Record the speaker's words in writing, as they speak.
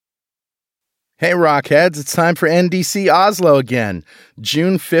Hey, Rockheads, it's time for NDC Oslo again,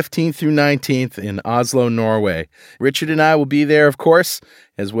 June 15th through 19th in Oslo, Norway. Richard and I will be there, of course,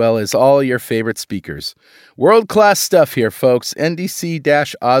 as well as all your favorite speakers. World-class stuff here, folks.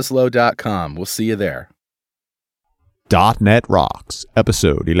 ndc-oslo.com. We'll see you there. .NET Rocks,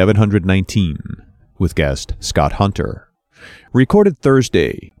 episode 1119, with guest Scott Hunter. Recorded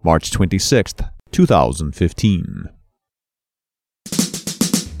Thursday, March 26th, 2015.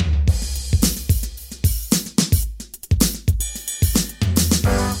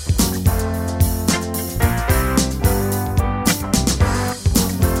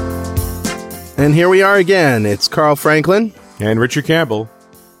 And here we are again. It's Carl Franklin. And Richard Campbell.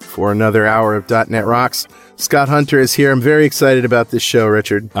 For another hour of .NET Rocks. Scott Hunter is here. I'm very excited about this show,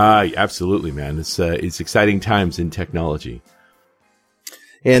 Richard. Absolutely, man. It's exciting times in technology.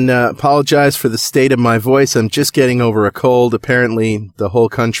 And apologize for the state of my voice. I'm just getting over a cold. Apparently, the whole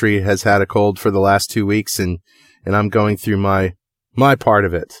country has had a cold for the last 2 weeks, and I'm going through my part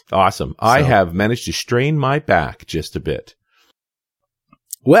of it. Awesome. So, I have managed to strain my back just a bit.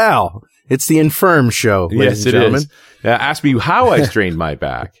 Well, it's the Infirm Show, ladies and gentlemen. Is. Ask me how I strained my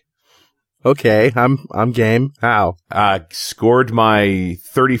back. Okay, I'm game. How? Scored my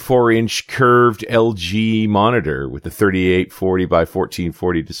 34-inch curved LG monitor with the 3840 by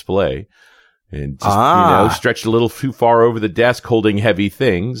 1440 display. And just, stretched a little too far over the desk holding heavy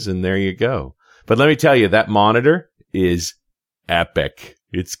things, and there you go. But let me tell you, that monitor is epic.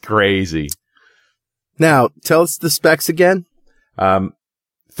 It's crazy. Now, tell us the specs again.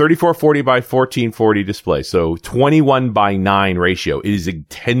 3440 by 1440 display. So 21 by 9 ratio. It is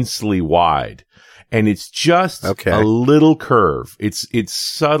intensely wide. And it's just a little curve. It's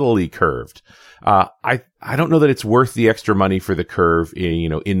subtly curved. I don't know that it's worth the extra money for the curve.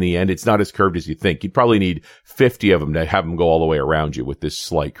 In the end, it's not as curved as you think. You'd probably need 50 of them to have them go all the way around you with this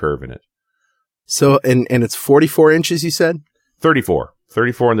slight curve in it. So, and it's 44 inches, you said? 34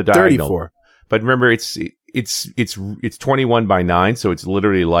 on the diagonal. 34. But remember, it's 21 by 9, so it's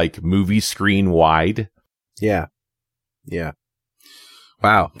literally like movie screen wide. Yeah.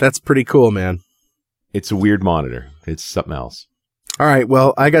 Wow, that's pretty cool, man. It's a weird monitor. It's something else. All right,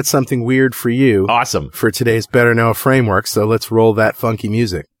 well, I got something weird for you. Awesome. For today's Better Know framework, so let's roll that funky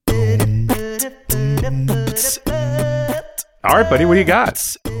music. All right, buddy, what do you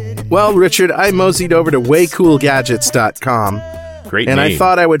got? Well, Richard, I moseyed over to waycoolgadgets.com. Great and name. I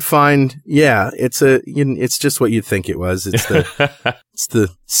thought I would find, it's just what you'd think it was. It's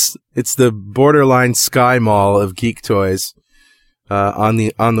the borderline Sky Mall of geek toys, on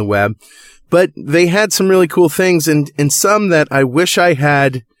the web. But they had some really cool things and some that I wish I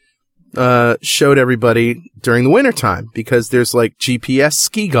had, showed everybody during the wintertime, because there's like GPS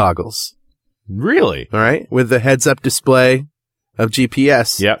ski goggles. Really? All right. With the heads up display of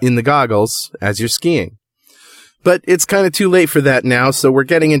GPS in the goggles as you're skiing. But it's kind of too late for that now, so we're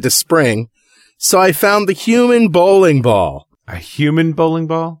getting into spring. So I found the human bowling ball. A human bowling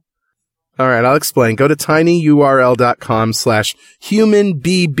ball? All right, I'll explain. Go to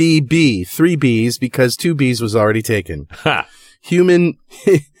tinyurl.com/humanBBB. 3 B's because 2 B's was already taken. Ha. Human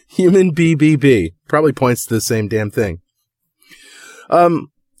BBB. Probably points to the same damn thing. All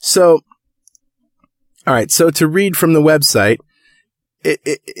right, so to read from the website,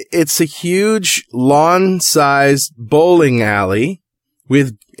 it's a huge lawn-sized bowling alley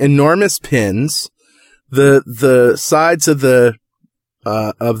with enormous pins. The sides of the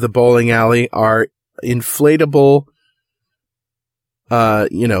bowling alley are inflatable. What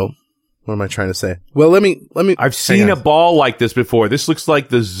am I trying to say? Well, let me. I've seen a ball like this before. This looks like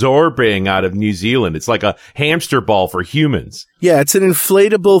the Zorbing out of New Zealand. It's like a hamster ball for humans. Yeah, it's an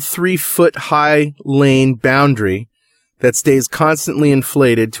inflatable 3-foot high lane boundary that stays constantly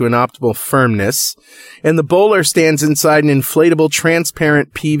inflated to an optimal firmness, and the bowler stands inside an inflatable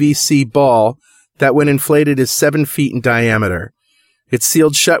transparent PVC ball that, when inflated, is 7 feet in diameter. It's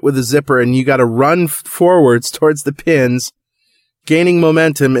sealed shut with a zipper, and you got to run forwards towards the pins, gaining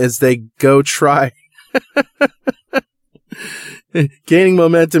momentum as they go try. Gaining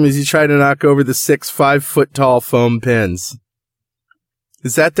momentum as you try to knock over the 6 5-foot-tall foam pins.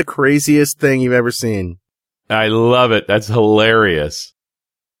 Is that the craziest thing you've ever seen? I love it. That's hilarious.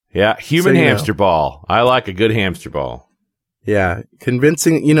 Yeah, human hamster ball. I like a good hamster ball. Yeah,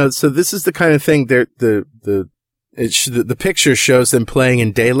 convincing. So this is the kind of thing the picture shows them playing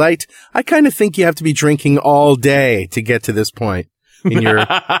in daylight. I kind of think you have to be drinking all day to get to this point.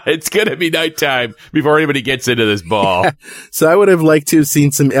 It's gonna be nighttime before anybody gets into this ball. Yeah. So I would have liked to have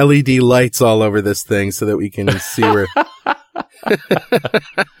seen some LED lights all over this thing so that we can see where.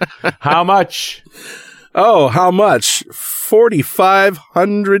 How much? Oh, how much?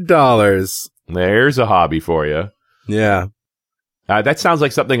 $4,500. There's a hobby for you. Yeah. That sounds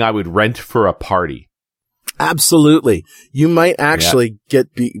like something I would rent for a party. Absolutely. You might actually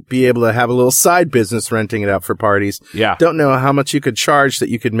be able to have a little side business renting it out for parties. Yeah. Don't know how much you could charge that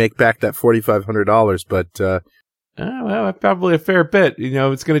you could make back that $4,500, but well, probably a fair bit.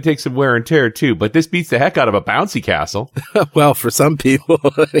 It's going to take some wear and tear too, but this beats the heck out of a bouncy castle. Well, for some people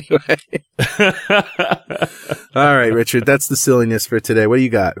anyway. All right, Richard, that's the silliness for today. What do you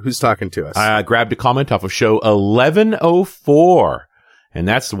got? Who's talking to us? I grabbed a comment off of show 1104. And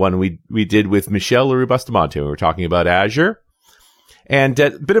that's the one we did with Michelle LaRue Bustamante. We were talking about Azure. And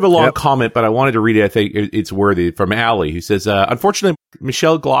a bit of a long comment, but I wanted to read it. I think it's worthy, from Ali, who says, unfortunately,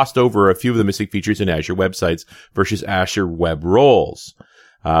 Michelle glossed over a few of the missing features in Azure Web Sites versus Azure Web Roles.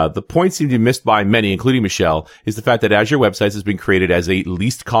 The point seemed to be missed by many, including Michelle, is the fact that Azure Web Sites has been created as a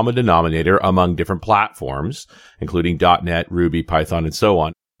least common denominator among different platforms, including .NET, Ruby, Python, and so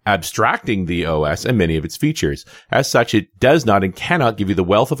on, abstracting the OS and many of its features. As such, it does not and cannot give you the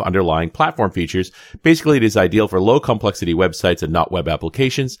wealth of underlying platform features. Basically, it is ideal for low complexity websites and not web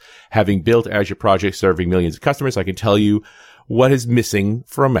applications. Having built Azure projects serving millions of customers, I can tell you what is missing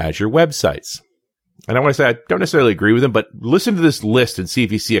from Azure Web Sites. And I want to say I don't necessarily agree with him, but listen to this list and see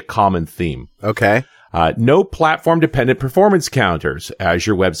if you see a common theme. Okay. No platform-dependent performance counters.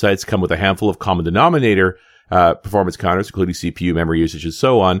 Azure Web Sites come with a handful of common denominator performance counters, including CPU, memory usage, and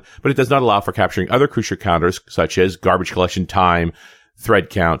so on, but it does not allow for capturing other crucial counters, such as garbage collection time, thread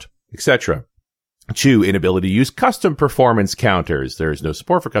count, etc. 2, inability to use custom performance counters. There is no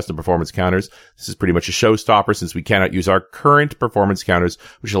support for custom performance counters. This is pretty much a showstopper since we cannot use our current performance counters,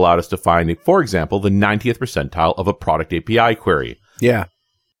 which allowed us to find, for example, the 90th percentile of a product API query. Yeah.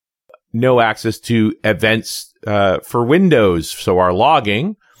 No access to events for Windows, so our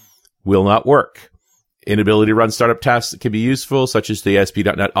logging will not work. Inability to run startup tasks that can be useful, such as the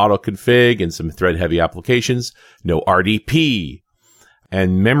ASP.NET autoconfig and some thread-heavy applications. No RDP.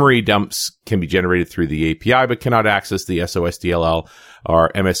 And memory dumps can be generated through the API, but cannot access the SOS DLL or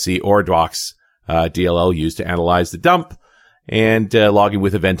MSC or Docs DLL used to analyze the dump. And logging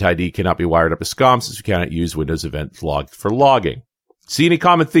with event ID cannot be wired up to SCOM since we cannot use Windows event log for logging. See any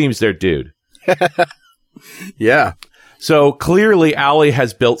common themes there, dude? Yeah. So clearly, Ali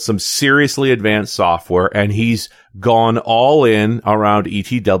has built some seriously advanced software, and he's gone all in around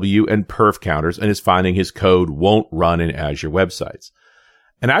ETW and perf counters and is finding his code won't run in Azure Web Sites.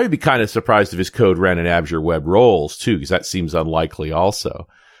 And I would be kind of surprised if his code ran in Azure Web Roles, too, because that seems unlikely also.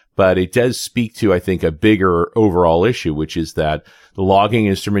 But it does speak to, I think, a bigger overall issue, which is that the logging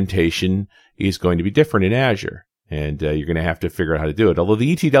instrumentation is going to be different in Azure. And you're going to have to figure out how to do it. Although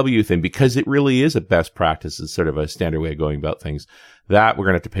the ETW thing, because it really is a best practice, is sort of a standard way of going about things, that we're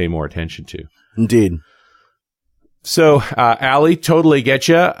going to have to pay more attention to. Indeed. So, Ali, totally get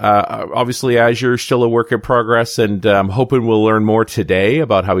you. Obviously, Azure is still a work in progress, and I'm hoping we'll learn more today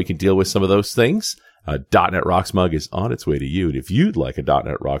about how we can deal with some of those things. .NET Rocks mug is on its way to you. And if you'd like a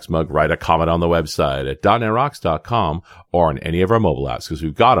 .NET Rocks mug, write a comment on the website at .NETRocks.com or on any of our mobile apps, because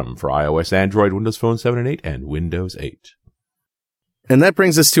we've got them for iOS, Android, Windows Phone 7 and 8, and Windows 8. And that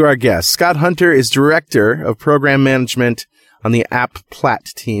brings us to our guest. Scott Hunter is Director of Program Management on the App Plat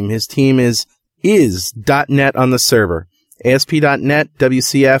team. His team is .NET on the server, ASP.NET,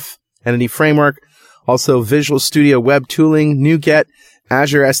 WCF, Entity Framework, also Visual Studio Web Tooling, NuGet,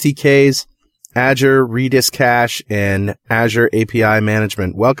 Azure SDKs, Azure Redis Cache, and Azure API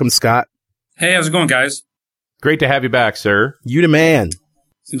Management. Welcome, Scott. Hey, how's it going, guys? Great to have you back, sir. You the man.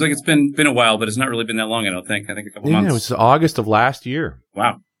 Seems like it's been a while, but it's not really been that long, I don't think. I think a couple months. Yeah, it was August of last year.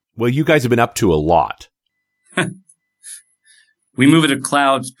 Wow. Well, you guys have been up to a lot. We move at a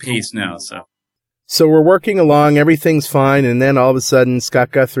cloud pace now, so. So we're working along, everything's fine, and then all of a sudden,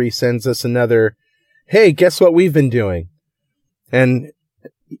 Scott Guthrie sends us another, hey, guess what we've been doing? And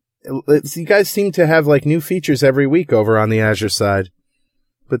you guys seem to have like new features every week over on the Azure side.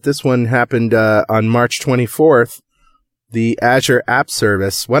 But this one happened on March 24th, the Azure App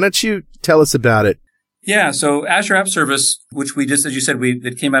Service. Why don't you tell us about it? Yeah, so Azure App Service, which we just, as you said,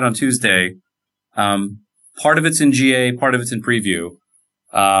 it came out on Tuesday. Part of it's in GA, part of it's in preview.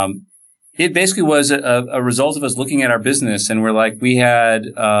 It basically was a result of us looking at our business, and we're like, we had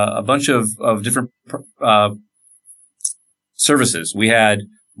a bunch of different services. We had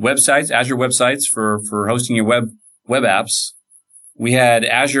websites, Azure Web Sites for hosting your web apps. We had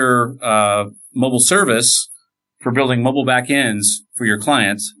Azure Mobile Service for building mobile backends for your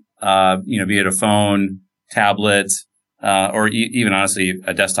clients, be it a phone, tablet, or even honestly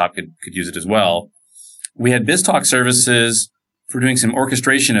a desktop could use it as well. We had BizTalk services for doing some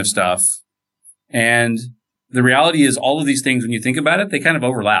orchestration of stuff. And the reality is all of these things, when you think about it, they kind of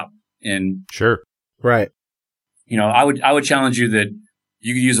overlap. And sure, right. I would challenge you that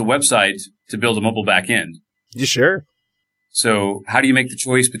you could use a website to build a mobile backend. You sure? So how do you make the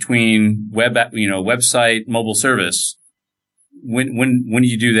choice between website, mobile service? When do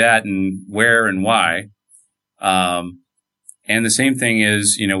you do that, and where and why? And the same thing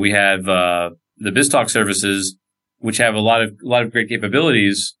is, we have the BizTalk services, which have a lot of great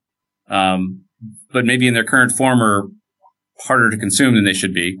capabilities, but maybe in their current form are harder to consume than they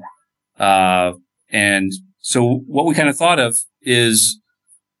should be. And so what we kind of thought of is,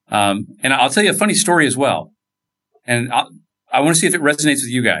 and I'll tell you a funny story as well. And I want to see if it resonates with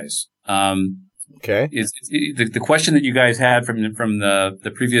you guys. Okay. The question that you guys had from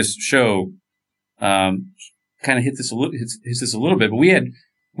the previous show, kind of hits this a little bit, but we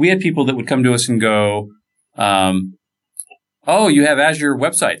had people that would come to us and go, oh, you have Azure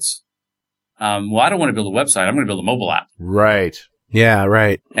Web Sites. Well, I don't want to build a website. I'm going to build a mobile app. Right. Yeah.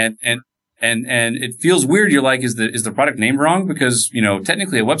 Right. And it feels weird. You're like, is the product name wrong? Because,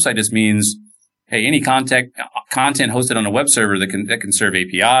 technically a website just means, hey, any content hosted on a web server that can serve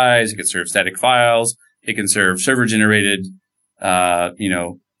APIs, it can serve static files, it can serve server generated,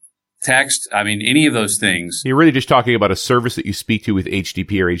 text. I mean, any of those things. You're really just talking about a service that you speak to with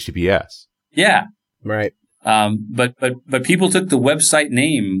HTTP or HTTPS. Yeah. Right. But people took the website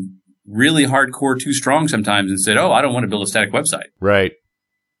name really hardcore, too strong sometimes, and said, oh, I don't want to build a static website. Right.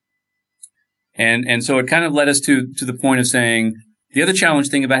 And so it kind of led us to the point of saying, the other challenge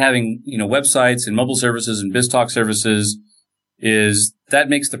thing about having, websites and mobile services and BizTalk services is that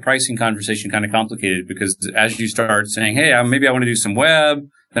makes the pricing conversation kind of complicated, because as you start saying, hey, maybe I want to do some web,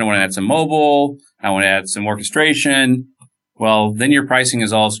 then I want to add some mobile, I want to add some orchestration. Well, then your pricing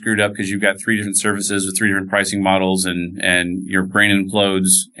is all screwed up because you've got 3 different services with 3 different pricing models, and your brain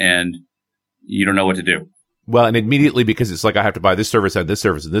implodes and you don't know what to do. Well, and immediately, because it's like I have to buy this service and this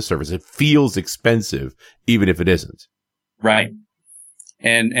service and this service, it feels expensive, even if it isn't. Right.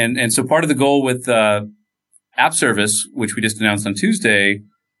 And so part of the goal with App Service, which we just announced on Tuesday,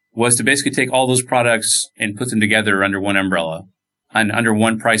 was to basically take all those products and put them together under one umbrella and under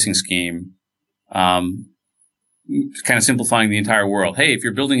one pricing scheme, kind of simplifying the entire world. Hey, if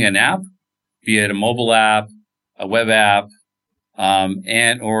you're building an app, be it a mobile app, a web app,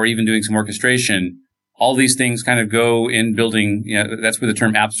 or even doing some orchestration, all these things kind of go in building, that's where the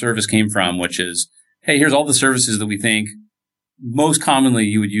term App Service came from, which is, hey, here's all the services that we think most commonly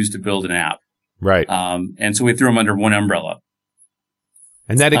you would use to build an app. Right. And so we threw them under one umbrella.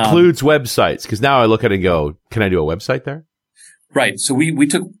 And that includes websites, because now I look at it and go, can I do a website there? Right. So we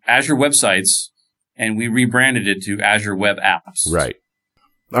took Azure Web Sites and we rebranded it to Azure Web Apps. Right.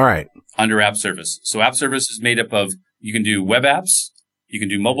 All right. Under App Service. So App Service is made up of, you can do web apps, you can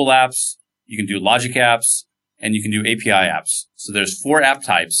do mobile apps, you can do logic apps, and you can do API apps. So there's 4 app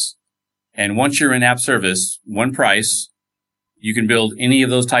types. And once you're in App Service, one price, you can build any of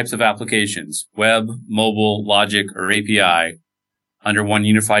those types of applications, web, mobile, logic, or API, under one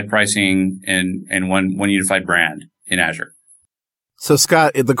unified pricing and one unified brand in Azure. So,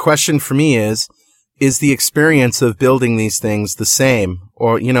 Scott, the question for me is the experience of building these things the same?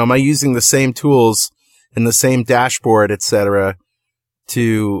 Or, am I using the same tools and the same dashboard, et cetera,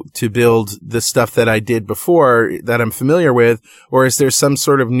 to build the stuff that I did before that I'm familiar with? Or is there some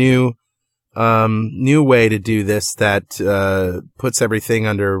sort of new way to do this that puts everything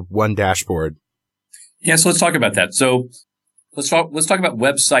under one dashboard? Yeah, so let's talk about that. So let's talk about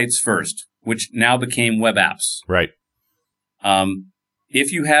websites first, which now became web apps. Right.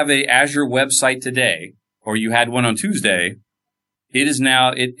 If you have a Azure website today, or you had one on Tuesday,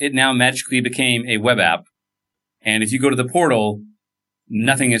 it now magically became a web app. And if you go to the portal,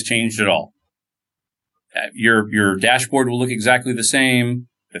 nothing has changed at all. Your dashboard will look exactly the same.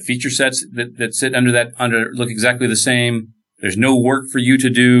 The feature sets that sit under look exactly the same. There's no work for you to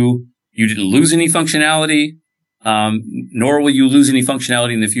do. You didn't lose any functionality, nor will you lose any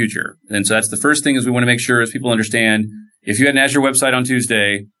functionality in the future. And so that's the first thing is we want to make sure as people understand, if you had an Azure website on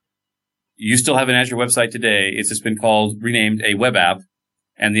Tuesday, you still have an Azure website today. It's just been renamed a web app.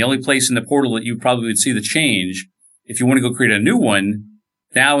 And the only place in the portal that you probably would see the change, if you want to go create a new one,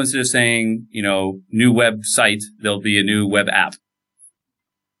 now instead of saying, new website, there'll be a new web app.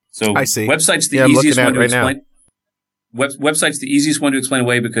 So I see. Website's the easiest one to explain. Website's the easiest one to explain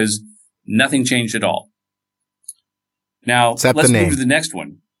away because nothing changed at all. Now, let's move to the next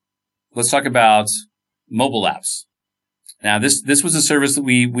one. Let's talk about mobile apps. Now, this was a service that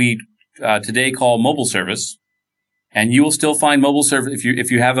we today call mobile service, and you will still find mobile service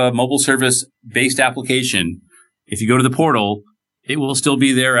if you have a mobile service based application. If you go to the portal, it will still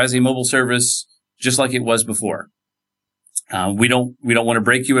be there as a mobile service, just like it was before. We don't want to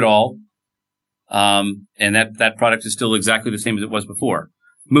break you at all. And that product is still exactly the same as it was before.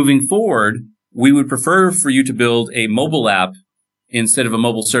 Moving forward, we would prefer for you to build a mobile app instead of a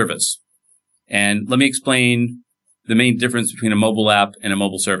mobile service. And let me explain the main difference between a mobile app and a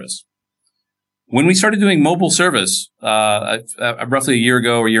mobile service. When we started doing mobile service, roughly a year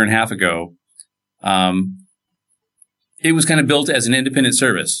ago or a year and a half ago, it was kind of built as an independent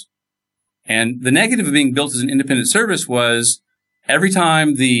service. And the negative of being built as an independent service was every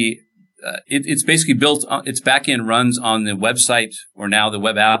time it's basically built, its backend runs on the website or now the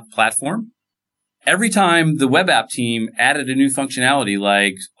web app platform. Every time the web app team added a new functionality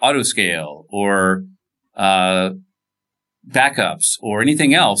like autoscale or backups or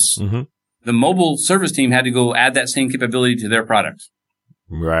anything else, the mobile service team had to go add that same capability to their product.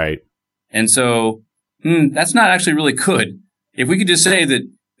 Right. And so that's not actually really good. If we could just say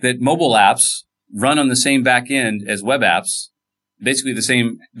that mobile apps run on the same back end as web apps, basically the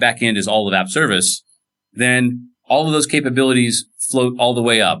same back end as all of App Service, then all of those capabilities float all the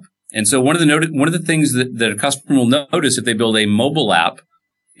way up. And so one of the things that a customer will notice if they build a mobile app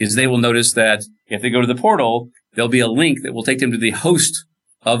is they will notice that if they go to the portal, there'll be a link that will take them to the host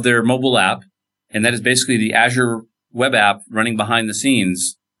of their mobile app. And that is basically the Azure web app running behind the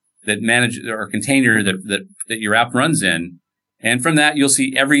scenes that manage or container that your app runs in. And from that, you'll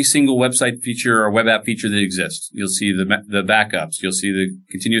see every single website feature or web app feature that exists. You'll see the backups. You'll see the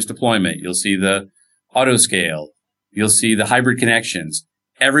continuous deployment. You'll see the autoscale. You'll see the hybrid connections.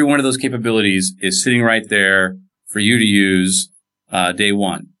 Every one of those capabilities is sitting right there for you to use day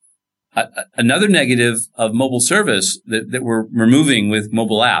one. Another negative of mobile service that we're removing with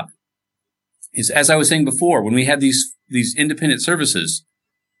mobile app is, as I was saying before, when we had these independent services,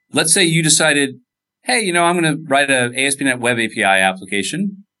 let's say you decided, hey, I'm going to write a ASP.NET Web API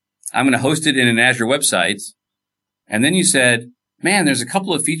application. I'm going to host it in an Azure Web Sites. And then you said, man, there's a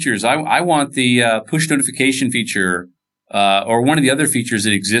couple of features. I want the push notification feature or one of the other features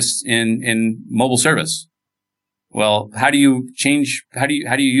that exists in mobile service. Well, how do you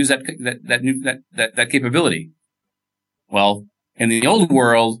use that capability? Well, in the old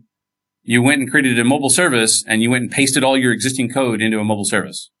world, you went and created a mobile service and you went and pasted all your existing code into a mobile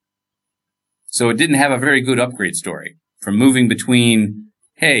service. So it didn't have a very good upgrade story from moving between,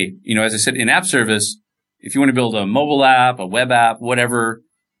 hey, as I said, in App Service, if you want to build a mobile app, a web app, whatever,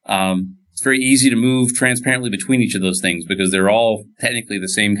 it's very easy to move transparently between each of those things because they're all technically the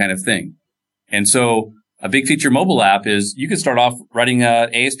same kind of thing. And so a big feature mobile app is you can start off writing a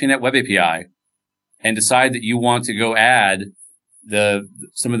ASP.NET Web API and decide that you want to go add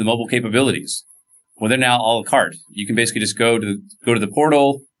some of the mobile capabilities. Well, they're now a la carte. You can basically just go to the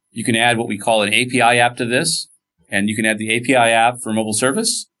portal. You can add what we call an API app to this, and you can add the API app for mobile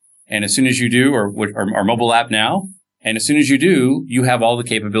service. And as soon as you do, or mobile app now, and as soon as you do, you have all the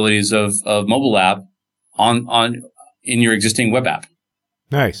capabilities of mobile app in your existing web app.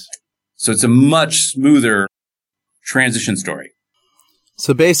 Nice. So it's a much smoother transition story.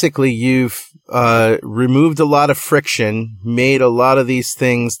 So basically, you've removed a lot of friction, made a lot of these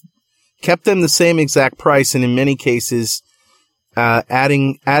things, kept them the same exact price, and in many cases,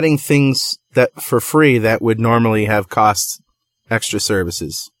 adding things that for free that would normally have cost extra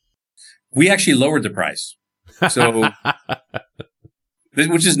services. We actually lowered the price. So,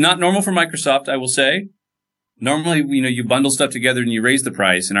 which is not normal for Microsoft, I will say. Normally, you bundle stuff together and you raise the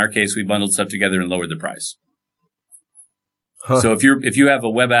price. In our case, we bundled stuff together and lowered the price. Huh. So if you have a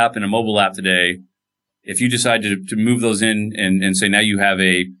web app and a mobile app today, if you decide to move those in and say now you have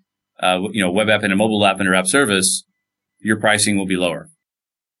a web app and a mobile app under App Service, your pricing will be lower.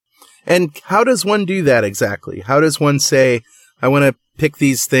 And how does one do that exactly? How does one say, I want to pick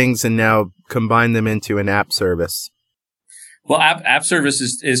these things and now combine them into an app service? Well, app service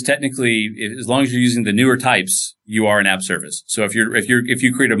is technically, as long as you're using the newer types, you are an app service. So if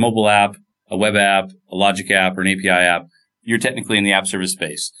you create a mobile app, a web app, a logic app, or an API app, you're technically in the app service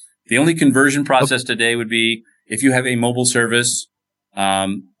space. The only conversion process today would be if you have a mobile service,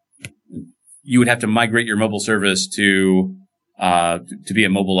 you would have to migrate your mobile service to be a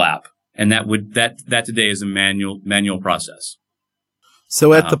mobile app, and that today is a manual process.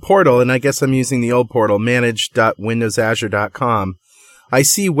 So at the portal, and I guess I'm using the old portal, manage.windowsazure.com, I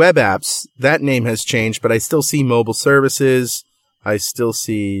see web apps. That name has changed, but I still see mobile services. I still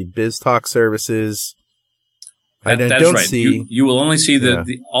see BizTalk services. That's right. You will only see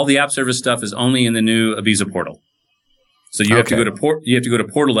all the app service stuff is only in the new Ibiza portal. So you have to go to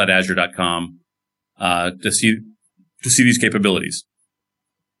portal.azure.com to see these capabilities.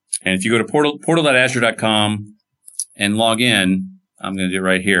 And if you go to portal.azure.com and log in, I'm going to do it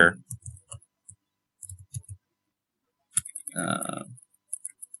right here.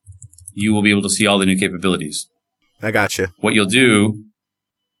 you will be able to see all the new capabilities. I gotcha. What you'll do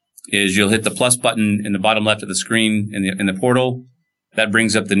is you'll hit the plus button in the bottom left of the screen in the portal. That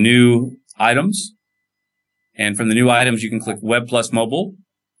brings up the new items. And from the new items, you can click Web plus Mobile.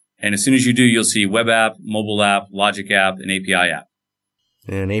 And as soon as you do, you'll see Web App, Mobile App, Logic App, and API App.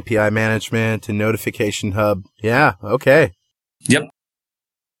 And API management and notification hub. Yeah, okay. Yep.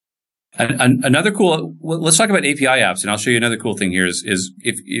 Another cool, let's talk about API apps, and I'll show you another cool thing here is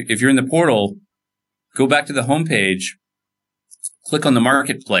if you're in the portal, go back to the home page, click on the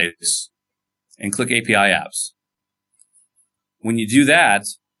marketplace, and click API apps. When you do that,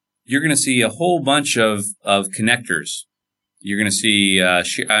 you're going to see a whole bunch of connectors. You're going to see,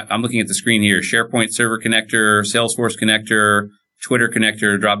 I'm looking at the screen here, SharePoint Server Connector, Salesforce Connector, Twitter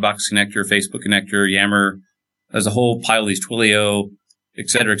Connector, Dropbox Connector, Facebook Connector, Yammer. There's a whole pile of these, Twilio, et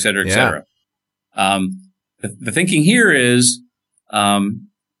cetera, et cetera, et cetera. The thinking here is,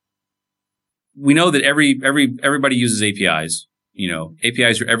 we know that everybody uses APIs.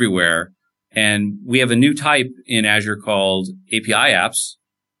 APIs are everywhere. And we have a new type in Azure called API apps.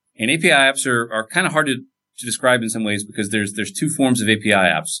 And API apps are kind of hard to describe in some ways because there's two forms of API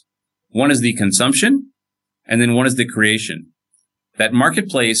apps. One is the consumption, and then one is the creation. That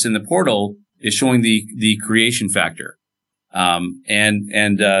marketplace in the portal is showing the creation factor. To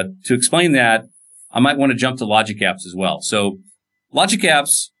explain that, I might want to jump to Logic Apps as well. So Logic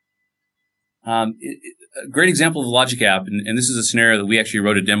Apps, a great example of a Logic App, and this is a scenario that we actually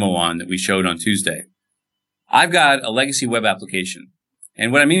wrote a demo on that we showed on Tuesday. I've got a legacy web application.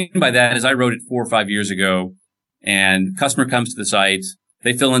 And what I mean by that is I wrote it 4 or 5 years ago, and customer comes to the site,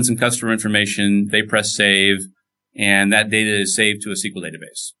 they fill in some customer information, they press save, and that data is saved to a SQL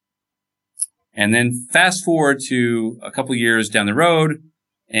database. And then fast forward to a couple years down the road,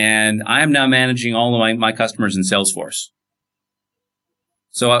 and I am now managing all of my customers in Salesforce.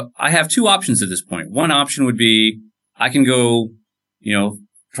 So I have two options at this point. One option would be I can go,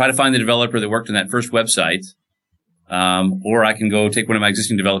 try to find the developer that worked on that first website, or I can go take one of my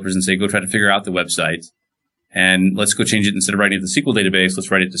existing developers and say, go try to figure out the website, and let's go change it. Instead of writing it to SQL database,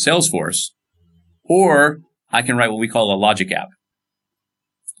 let's write it to Salesforce. Or I can write what we call a Logic App.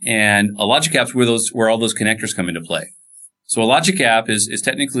 And a Logic App is where all those connectors come into play. So a Logic App is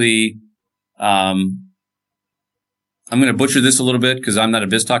technically, I'm going to butcher this a little bit because I'm not a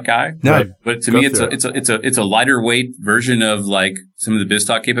BizTalk guy. No, but to me, it's a lighter weight version of like some of the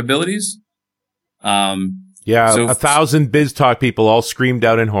BizTalk capabilities. So 1,000 BizTalk people all screamed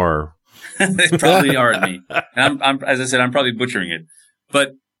out in horror. They probably are at me. And I'm, as I said, I'm probably butchering it.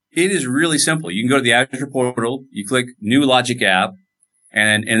 But it is really simple. You can go to the Azure portal, you click New Logic App,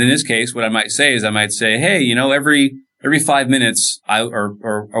 and in this case, what I might say is hey, every 5 minutes,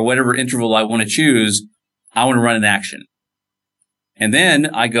 or whatever interval I want to choose, I want to run an action. And then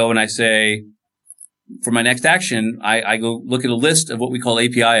I go and I say, for my next action, I go look at a list of what we call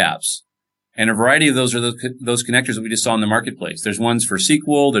API apps. And a variety of those are those connectors that we just saw in the marketplace. There's ones for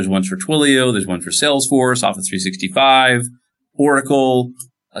SQL, there's ones for Twilio, there's one for Salesforce, Office 365, Oracle,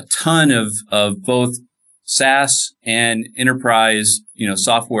 a ton of both SaaS and enterprise,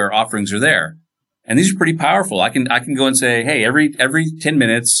 software offerings are there. And these are pretty powerful. I can go and say, hey, every 10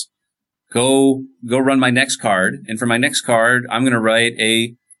 minutes, go run my next card. And for my next card, I'm going to write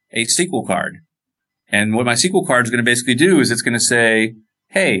a SQL card. And what my SQL card is going to basically do is it's going to say,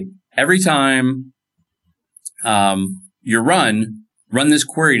 hey, every time you run this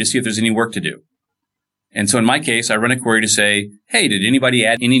query to see if there's any work to do. And so in my case, I run a query to say, hey, did anybody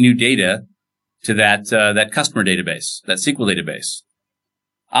add any new data to that customer database, that SQL database?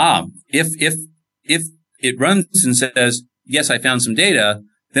 If it runs and says, yes, I found some data,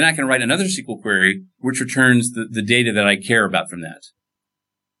 then I can write another SQL query which returns the data that I care about from that.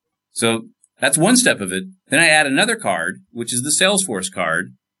 So that's one step of it. Then I add another card, which is the Salesforce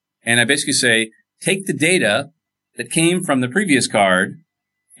card. And I basically say, take the data that came from the previous card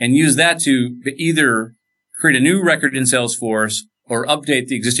and use that to either create a new record in Salesforce or update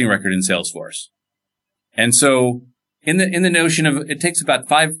the existing record in Salesforce. And so in the notion of it takes about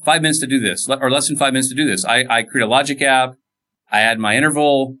five minutes to do this, or less than 5 minutes to do this, I create a Logic App, I add my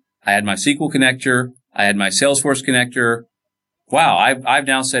interval, I add my SQL connector, I add my Salesforce connector. Wow, I've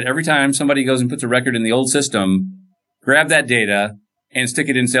now said every time somebody goes and puts a record in the old system, grab that data and stick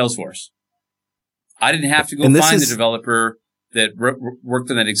it in Salesforce. I didn't have to go find the developer that worked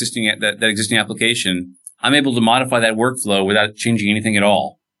on that existing application. I'm able to modify that workflow without changing anything at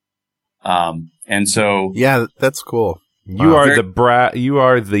all. And so, yeah, that's cool. You are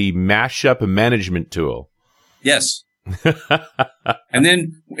the mashup management tool. Yes. And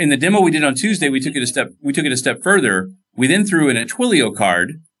then in the demo we did on Tuesday, we took it a step further. We then threw in a Twilio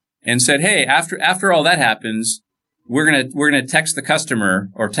card and said, hey, after all that happens, we're gonna text the customer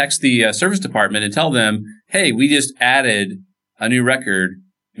or text the service department and tell them, hey, we just added a new record.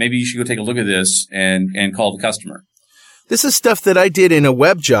 Maybe you should go take a look at this and call the customer. This is stuff that I did in a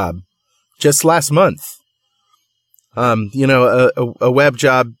web job just last month. A web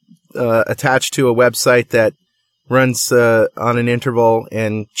job attached to a website that runs on an interval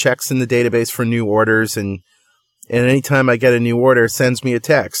and checks in the database for new orders, and anytime I get a new order, sends me a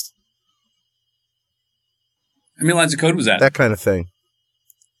text. How many lines of code was that? That kind of thing.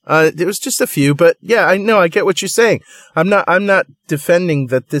 There was just a few, but yeah, I know, I get what you're saying. I'm not defending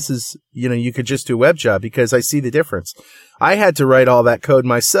that this is, you could just do a web job, because I see the difference. I had to write all that code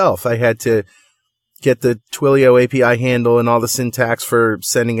myself. I had to get the Twilio API handle and all the syntax for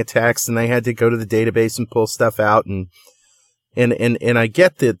sending a text, and I had to go to the database and pull stuff out, and I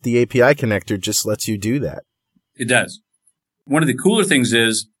get that the API connector just lets you do that. It does. One of the cooler things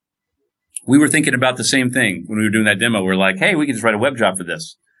is we were thinking about the same thing when we were doing that demo. We're like, hey, we can just write a web job for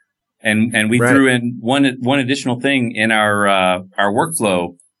this. And we threw in one additional thing in our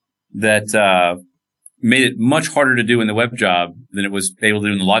workflow that made it much harder to do in the web job than it was able to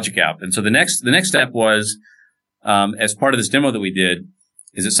do in the Logic app. And so the next step was, as part of this demo that we did,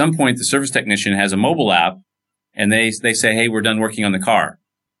 is at some point the service technician has a mobile app and they say, hey, we're done working on the car.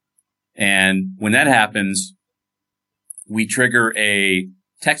 And when that happens, we trigger a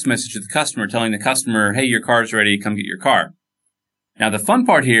text message to the customer telling the customer, hey, your car's ready, come get your car. Now, the fun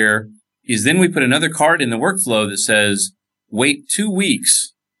part here is then we put another card in the workflow that says, wait 2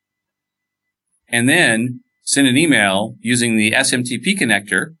 weeks, and then send an email using the SMTP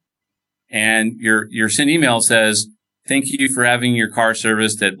connector. And your sent email says, thank you for having your car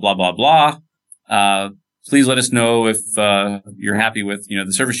serviced at blah, blah, blah. Please let us know if you're happy with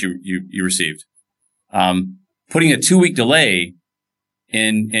the service you received. Putting a 2-week delay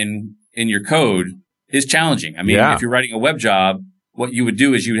in your code is challenging. I mean, if you're writing a web job, what you would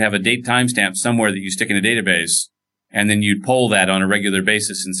do is you would have a date timestamp somewhere that you stick in a database, and then you'd poll that on a regular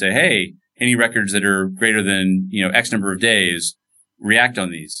basis and say, hey, any records that are greater than, X number of days, react on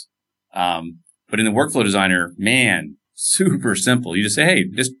these. But in the workflow designer, man, super simple. You just say, hey,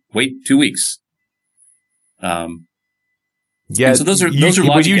 just wait 2 weeks. Yeah. So those are when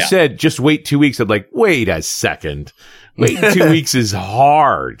Logic you app. said just wait 2 weeks, I'm like, wait a second. Wait 2 weeks is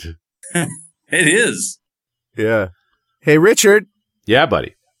hard. It is. Yeah. Hey, Richard. Yeah,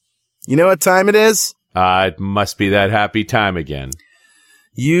 buddy. You know what time it is? It must be that happy time again.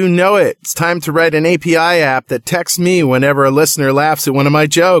 You know it. It's time to write an API app that texts me whenever a listener laughs at one of my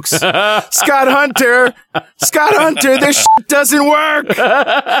jokes. Scott Hunter, this shit doesn't work.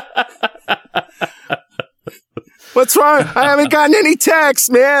 What's wrong? I haven't gotten any texts,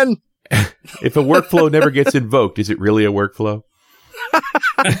 man. If a workflow never gets invoked, is it really a workflow?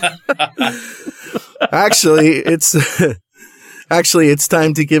 Actually, it's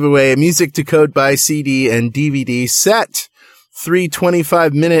time to give away a Music to Code by CD and DVD set. 3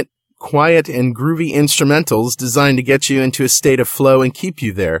 25-minute quiet and groovy instrumentals designed to get you into a state of flow and keep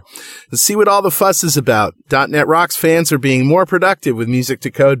you there. Let's see what all the fuss is about. .NET Rocks fans are being more productive with Music to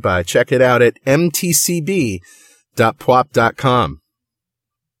Code by. Check it out at mtcb.pwop.com.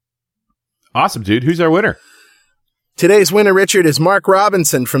 Awesome, dude. Who's our winner? Today's winner, Richard, is Mark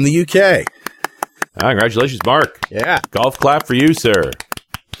Robinson from the UK. Congratulations, Mark. Yeah. Golf clap for you, sir.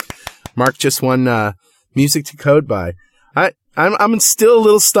 Mark just won Music to Code by. I'm still a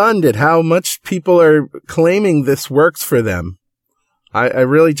little stunned at how much people are claiming this works for them. I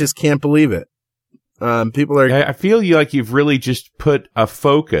really just can't believe it. People are. I feel like you've really just put a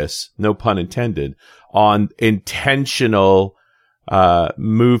focus, no pun intended, on intentional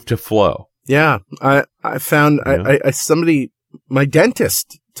move to flow. Yeah, I found somebody, my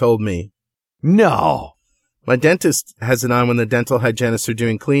dentist told me. No. My dentist has it on when the dental hygienists are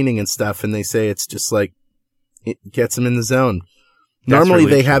doing cleaning and stuff, and they say it's just like, it gets them in the zone. Normally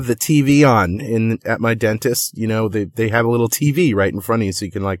they have the TV on at my dentist. They have a little TV right in front of you so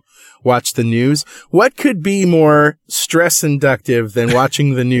you can watch the news. What could be more stress inductive than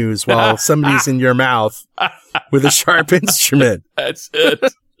watching the news while somebody's in your mouth with a sharp instrument? That's it.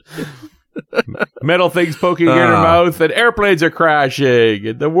 Metal things poking in your mouth and airplanes are crashing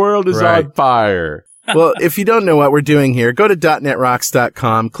and the world is on fire. Well, if you don't know what we're doing here, go to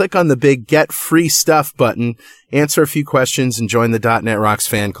 .NETRocks.com, click on the big Get Free Stuff button, answer a few questions, and join the .NET Rocks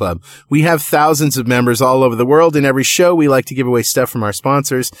fan club. We have thousands of members all over the world. In every show, we like to give away stuff from our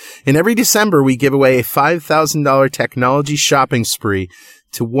sponsors. And every December, we give away a $5,000 technology shopping spree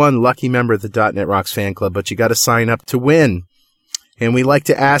to one lucky member of the .NET Rocks fan club. But you got to sign up to win. And we like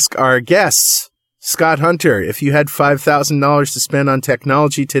to ask our guests Scott Hunter, if you had $5,000 to spend on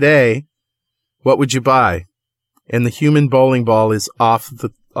technology today, what would you buy? And the human bowling ball is off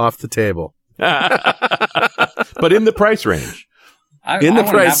the table. But in the price range. In the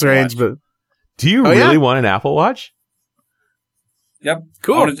price range, but do you really want an Apple Watch? Yep.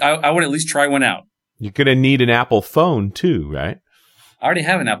 Cool. I want to at least try one out. You're going to need an Apple phone too, right? I already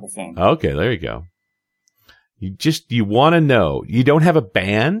have an Apple phone. Okay, there you go. You want to know. You don't have a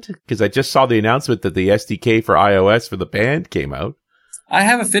band? Because I just saw the announcement that the SDK for iOS for the band came out. I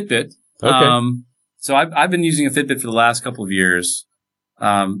have a Fitbit. Okay. So I've been using a Fitbit for the last couple of years.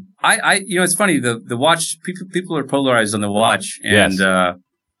 It's funny, the watch, people are polarized on the watch. And, Yes.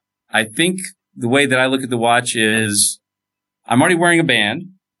 I think the way that I look at the watch is I'm already wearing a band.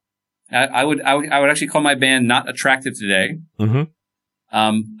 I would actually call my band not attractive today. Mm-hmm.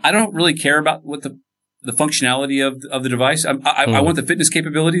 I don't really care about what the functionality of the device. I want the fitness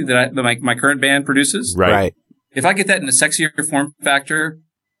capability that my current band produces. Right. If I get that in a sexier form factor,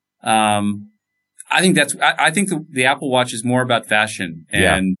 I think the Apple Watch is more about fashion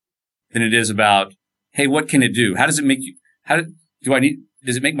than it is about, hey, what can it do? How does it make you,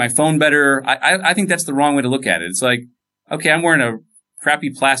 does it make my phone better? I think that's the wrong way to look at it. It's like, okay, I'm wearing a crappy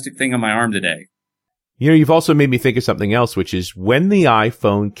plastic thing on my arm today. You've also made me think of something else, which is when the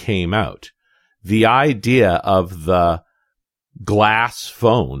iPhone came out, the idea of the glass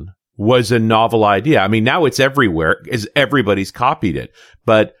phone was a novel idea. I mean, now it's everywhere, as everybody's copied it.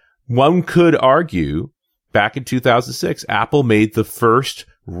 But one could argue back in 2006, Apple made the first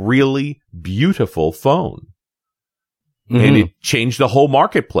really beautiful phone. Mm-hmm. And it changed the whole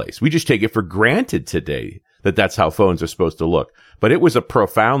marketplace. We just take it for granted today that that's how phones are supposed to look. But it was a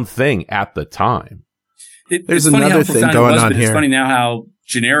profound thing at the time. There's another thing going on here. It's funny now how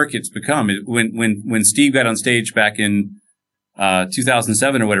generic it's become. When Steve got on stage back in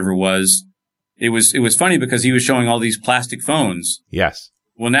 2007 or whatever it was funny because he was showing all these plastic phones. Yes.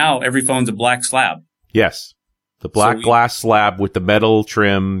 Well, now every phone's a black slab. Yes. The black glass slab with the metal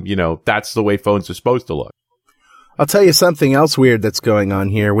trim, that's the way phones are supposed to look. I'll tell you something else weird that's going on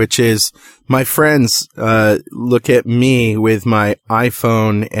here, which is my friends look at me with my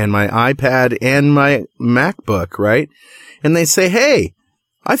iPhone and my iPad and my MacBook, right? And they say, hey,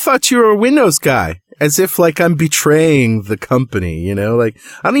 I thought you were a Windows guy, as if like I'm betraying the company, like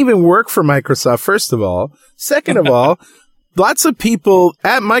I don't even work for Microsoft, first of all. Second of all, lots of people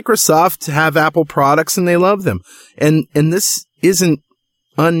at Microsoft have Apple products and they love them. And this isn't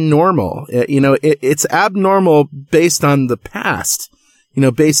unnormal. It's abnormal based on the past,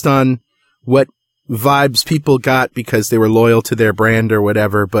 based on what vibes people got because they were loyal to their brand or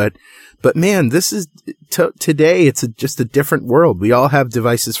whatever. But man, this is today. It's just a different world. We all have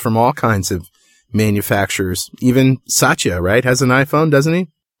devices from all kinds of manufacturers. Even Satya, right, has an iPhone, doesn't he?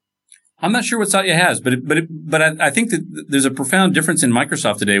 I'm not sure what Satya has, but I think that there's a profound difference in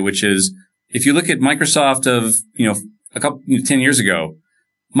Microsoft today, which is if you look at Microsoft of 10 years ago,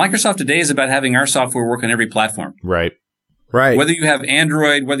 Microsoft today is about having our software work on every platform. Right. Whether you have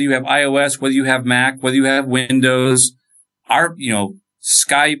Android, whether you have iOS, whether you have Mac, whether you have Windows, our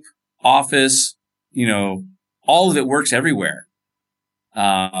Skype, Office, all of it works everywhere.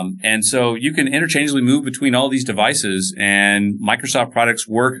 And so you can interchangeably move between all these devices and Microsoft products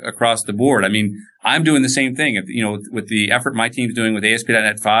work across the board. I mean, I'm doing the same thing, with the effort my team's doing with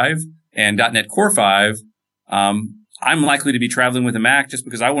ASP.NET 5 and .NET Core 5. I'm likely to be traveling with a Mac just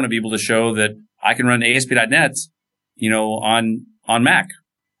because I want to be able to show that I can run ASP.NET, on Mac.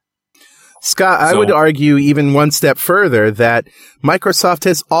 Scott, I would argue even one step further that Microsoft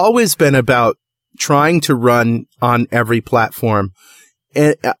has always been about trying to run on every platform.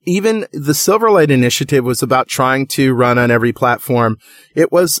 And even the Silverlight initiative was about trying to run on every platform.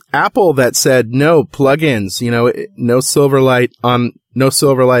 It was Apple that said no plugins, no Silverlight on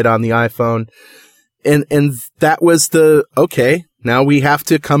the iPhone. And that was okay, now we have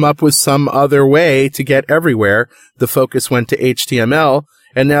to come up with some other way to get everywhere. The focus went to HTML.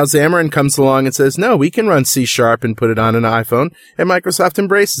 And now Xamarin comes along and says, no, we can run C# and put it on an iPhone. And Microsoft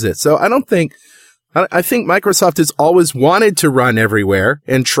embraces it. So I think Microsoft has always wanted to run everywhere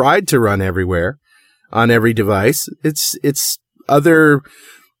and tried to run everywhere on every device. It's other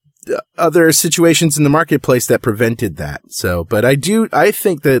situations in the marketplace that prevented that. So, but I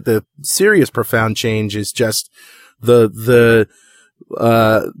think that the serious profound change is just the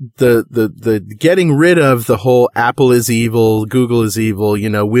getting rid of the whole Apple is evil, Google is evil,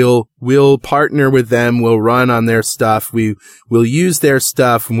 we'll partner with them, we'll run on their stuff, we'll use their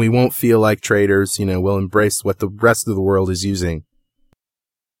stuff, and we won't feel like traitors, we'll embrace what the rest of the world is using.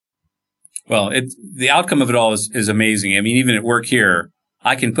 Well, the outcome of it all is amazing. I mean, even at work here,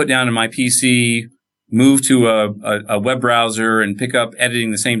 I can put down in my PC, move to a web browser and pick up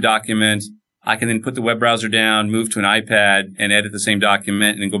editing the same document. I can then put the web browser down, move to an iPad and edit the same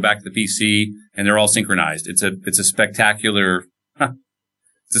document and then go back to the PC, and they're all synchronized. It's a spectacular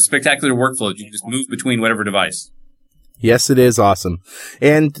workflow. You just move between whatever device. Yes, it is awesome.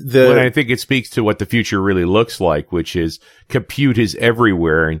 And I think it speaks to what the future really looks like, which is compute is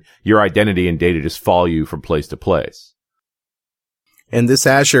everywhere and your identity and data just follow you from place to place. And this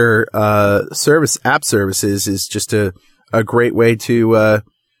Azure App Services is just a great way to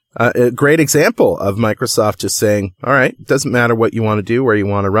a great example of Microsoft just saying, all right, it doesn't matter what you want to do, where you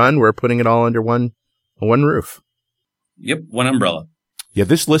want to run. We're putting it all under one roof. Yep, one umbrella. Yeah,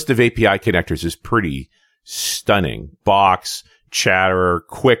 this list of API connectors is pretty stunning. Box, Chatter,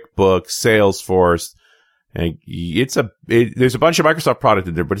 QuickBooks, Salesforce. And there's a bunch of Microsoft product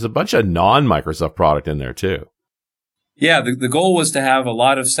in there, but there's a bunch of non-Microsoft product in there too. Yeah, the goal was to have a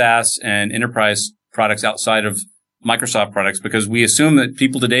lot of SaaS and enterprise products outside of Microsoft products, because we assume that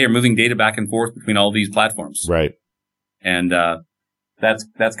people today are moving data back and forth between all these platforms. Right. And that's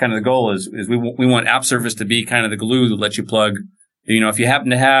kind of the goal is we want App Service to be kind of the glue that lets you plug. If you happen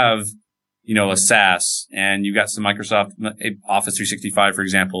to have, a SaaS and you've got some Microsoft Office 365, for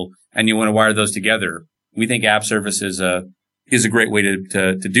example, and you want to wire those together, we think App Service is a great way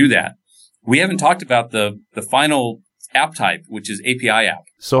to do that. We haven't talked about the final app type, which is API app.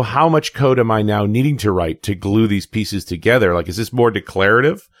 So how much code am I now needing to write to glue these pieces together? Like, is this more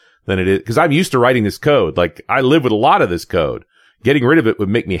declarative than it is? Because I'm used to writing this code. Like, I live with a lot of this code. Getting rid of it would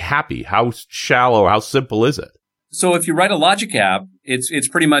make me happy. How shallow, how simple is it? So if you write a logic app, it's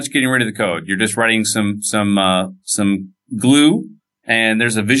pretty much getting rid of the code. You're just writing some glue, and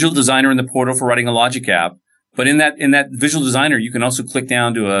there's a visual designer in the portal for writing a logic app. But in that visual designer, you can also click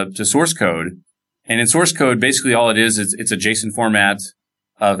down to source code. And in source code, basically all it is it's a JSON format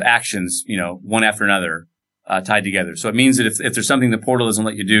of actions, one after another, tied together. So it means that if there's something the portal doesn't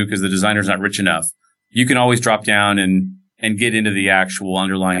let you do because the designer's not rich enough, you can always drop down and get into the actual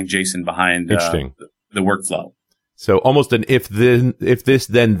underlying JSON behind the workflow. So almost an if this,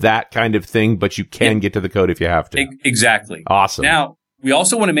 then that kind of thing, but you can get to the code if you have to. Exactly. Awesome. Now, we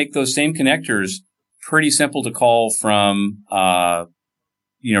also want to make those same connectors pretty simple to call from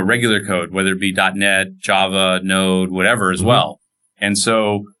regular code, whether it be .NET, Java, Node, whatever as well. And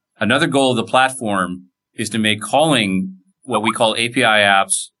so another goal of the platform is to make calling what we call API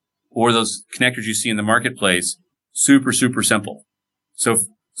apps or those connectors you see in the marketplace super, super simple. So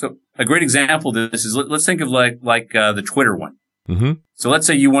a great example of this is let's think of like the Twitter one. Mm-hmm. So let's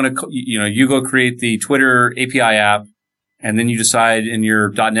say you want to, you go create the Twitter API app, and then you decide in your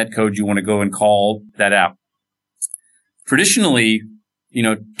 .NET code you want to go and call that app. Traditionally,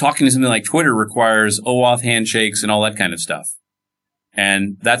 talking to something like Twitter requires OAuth handshakes and all that kind of stuff.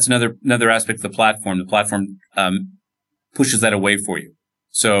 And that's another aspect of the platform. The platform pushes that away for you.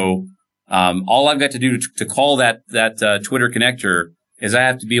 So all I've got to do to call that Twitter connector is I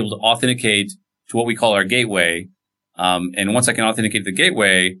have to be able to authenticate to what we call our gateway. And once I can authenticate the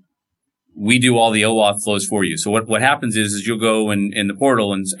gateway, we do all the OAuth flows for you. So what happens is you'll go in the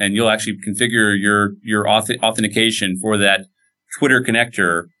portal and you'll actually configure your authentication for that Twitter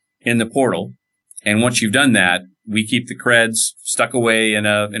connector in the portal. And once you've done that, we keep the creds stuck away in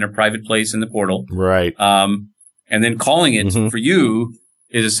a private place in the portal. Right. And then calling it for you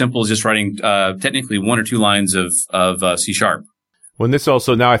is as simple as just writing technically one or two lines of C#. When this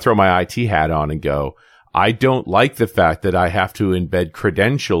also, now I throw my IT hat on and go, I don't like the fact that I have to embed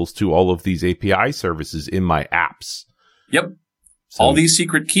credentials to all of these API services in my apps. Yep. So, all these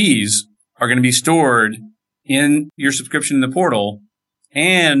secret keys are going to be stored in your subscription in the portal.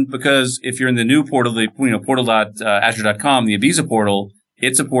 And because if you're in the new portal, the portal.azure.com, the Ibiza portal,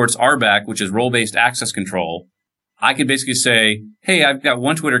 it supports RBAC, which is role-based access control. I could basically say, hey, I've got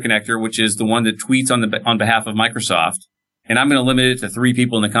one Twitter connector, which is the one that tweets on behalf of Microsoft, and I'm going to limit it to 3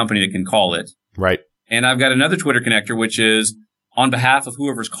 people in the company that can call it. Right. And I've got another Twitter connector, which is on behalf of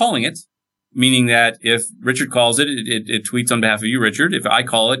whoever's calling it, meaning that if Richard calls it tweets on behalf of you, Richard. If I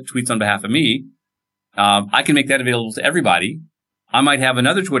call it tweets on behalf of me. I can make that available to everybody. I might have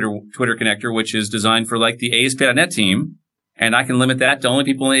another Twitter connector, which is designed for like the ASP.NET team, and I can limit that to only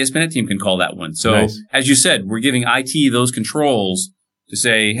people in the ASP.NET team can call that one. So nice. As you said, we're giving IT those controls to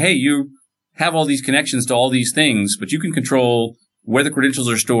say, hey, you have all these connections to all these things, but you can control where the credentials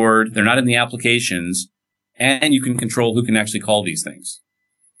are stored. They're not in the applications, and you can control who can actually call these things.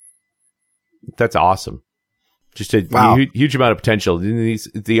 That's awesome. Just a huge amount of potential.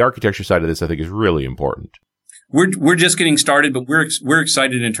 The architecture side of this, I think, is really important. We're just getting started, but we're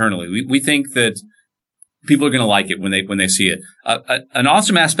excited internally. We think that people are going to like it when they see it. An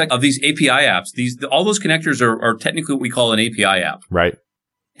awesome aspect of these API apps, all those connectors are technically what we call an API app. Right.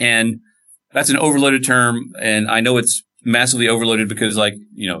 And that's an overloaded term. And I know it's massively overloaded because, like,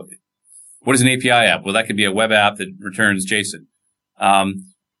 what is an API app? Well, that could be a web app that returns JSON.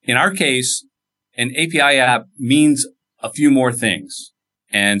 In our case, an API app means a few more things.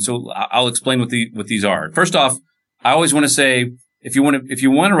 And so I'll explain what these are. First off, I always want to say, if you want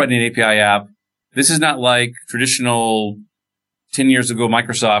to write an API app, this is not like traditional 10 years ago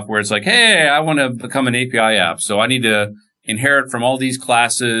Microsoft where it's like, hey, I want to become an API app. So I need to inherit from all these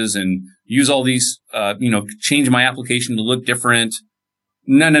classes and use all these, change my application to look different.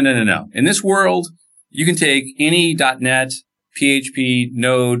 No. In this world, you can take any .NET, PHP,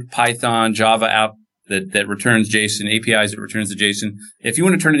 Node, Python, Java app that returns JSON, APIs that returns the JSON. If you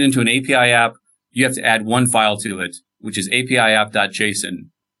want to turn it into an API app, you have to add one file to it, which is api-app.json.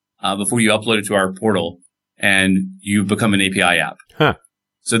 Before you upload it to our portal, and you become an API app. Huh.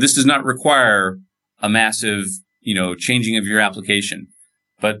 So this does not require a massive, changing of your application.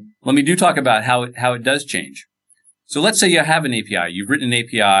 But let me talk about how it does change. So let's say you have an API. You've written an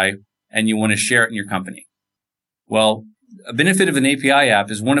API, and you want to share it in your company. Well, a benefit of an API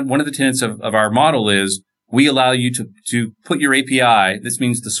app is one of the tenets of our model is we allow you to put your API, this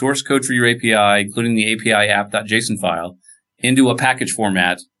means the source code for your API, including the API app.json file, into a package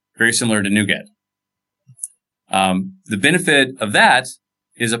format very similar to NuGet. The benefit of that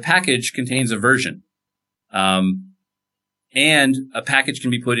is a package contains a version. And a package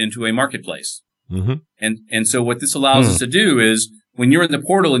can be put into a marketplace. Mm-hmm. And so what this allows us to do is when you're in the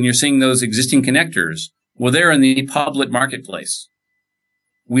portal and you're seeing those existing connectors, well, they're in the public marketplace.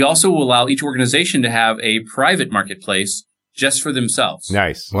 We also will allow each organization to have a private marketplace just for themselves.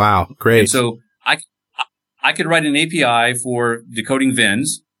 Nice. Wow. Great. And so I could write an API for decoding VIN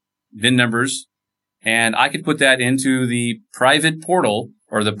numbers, and I could put that into the private portal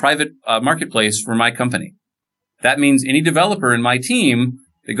or the private marketplace for my company. That means any developer in my team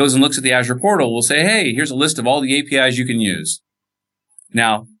that goes and looks at the Azure portal will say, hey, here's a list of all the APIs you can use.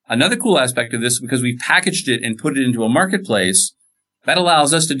 Now, another cool aspect of this, because we packaged it and put it into a marketplace, that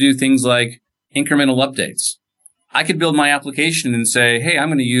allows us to do things like incremental updates. I could build my application and say, hey, I'm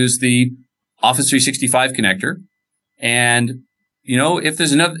going to use the Office 365 connector, and if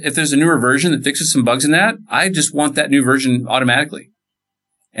there's a newer version that fixes some bugs in that, I just want that new version automatically.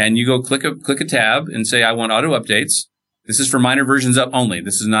 And you go click a tab and say, I want auto updates. This is for minor versions up only.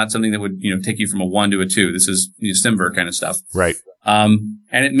 This is not something that would, take you from a 1 to a 2. This is Simver kind of stuff. Right. And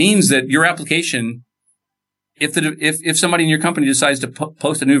it means that your application, if somebody in your company decides to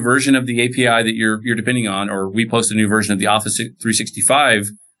post a new version of the API that you're depending on, or we post a new version of the Office 365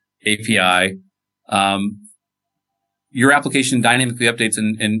 API, your application dynamically updates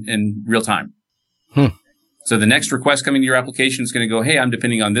in real time. So the next request coming to your application is going to go, hey, I'm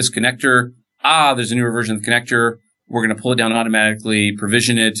depending on this connector. There's a newer version of the connector. We're going to pull it down automatically,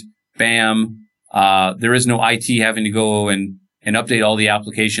 provision it, bam. There is no IT having to go and update all the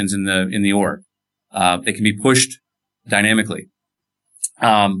applications in the org. They can be pushed dynamically.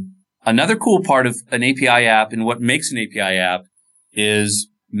 Another cool part of an API app and what makes an API app is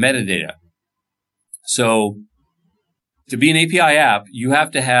metadata. So to be an API app, you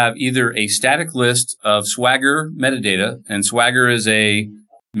have to have either a static list of Swagger metadata, and Swagger is a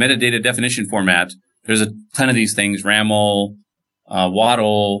metadata definition format. There's a ton of these things, RAML,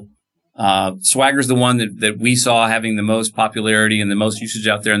 Waddle. Swagger is the one that we saw having the most popularity and the most usage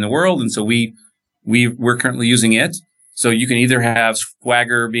out there in the world, and so we're currently using it. So you can either have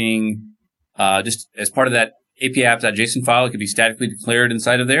Swagger being just as part of that API app.json file, it could be statically declared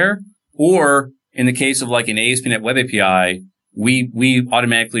inside of there, or in the case of like an ASP.NET Web API, we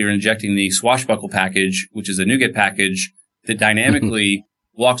automatically are injecting the Swashbuckle package, which is a NuGet package that dynamically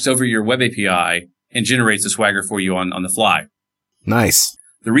walks over your Web API and generates the Swagger for you on the fly. Nice.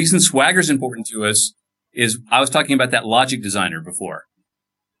 The reason Swagger is important to us is I was talking about that logic designer before.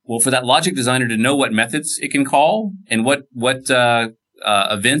 Well, for that logic designer to know what methods it can call and what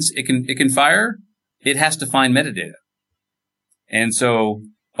events it can fire, it has to find metadata. And so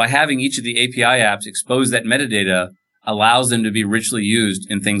by having each of the API apps expose that metadata allows them to be richly used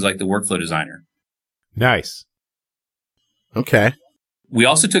in things like the workflow designer. Nice. Okay. We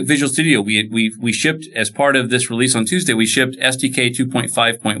also took Visual Studio. We shipped, as part of this release on Tuesday, we shipped SDK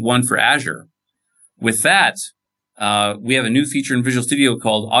 2.5.1 for Azure. With that, we have a new feature in Visual Studio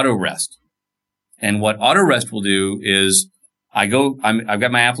called Auto Rest. And what Auto Rest will do is I've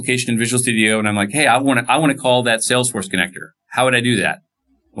got my application in Visual Studio and I'm like, hey, I want to call that Salesforce connector. How would I do that?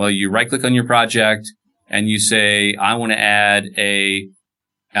 Well, you right click on your project and you say, I want to add a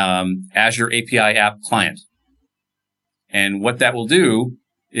Azure API App Client. And what that will do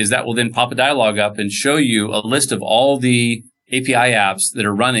is that will then pop a dialog up and show you a list of all the API apps that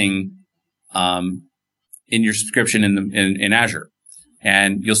are running in your subscription in Azure.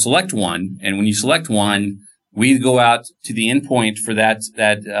 And you'll select one. And when you select one, we go out to the endpoint for that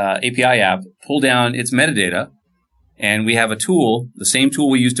API app, pull down its metadata, and we have a tool, the same tool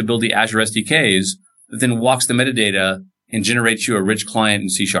we use to build the Azure SDKs, that then walks the metadata and generates you a rich client in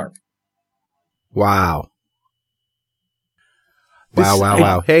C#. Wow.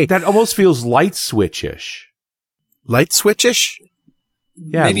 Wow. Hey, that almost feels light switch-ish. Light switch-ish?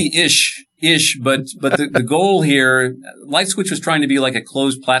 Yeah. Maybe ish, but the goal here, Light Switch was trying to be like a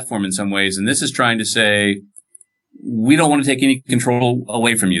closed platform in some ways, and this is trying to say, we don't want to take any control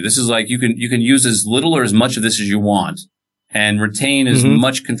away from you. This is like you can use as little or as much of this as you want and retain as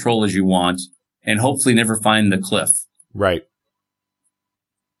much control as you want and hopefully never find the cliff. Right.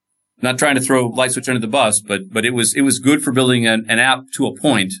 Not trying to throw Light Switch under the bus, but it was good for building an app to a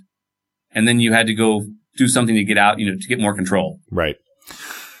point, and then you had to go do something to get out, to get more control. Right.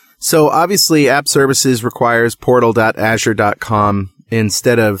 So obviously App Services requires portal.azure.com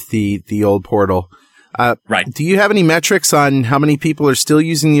instead of the old portal. Right. Do you have any metrics on how many people are still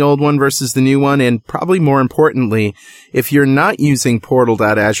using the old one versus the new one? And probably more importantly, if you're not using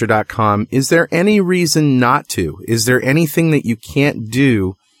portal.azure.com, is there any reason not to? Is there anything that you can't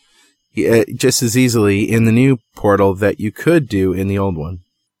do just as easily in the new portal that you could do in the old one?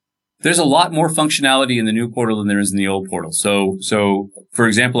 There's a lot more functionality in the new portal than there is in the old portal. So for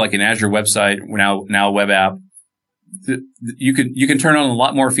example, like an Azure website, now web app, you can turn on a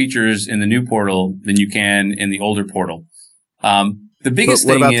lot more features in the new portal than you can in the older portal. The biggest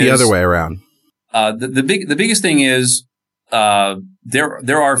thing is, what about the other way around? The biggest thing is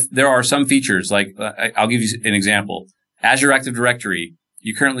there are some features, like I'll give you an example. Azure Active Directory,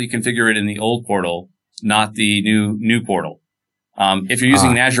 you currently configure it in the old portal, not the new portal. If you're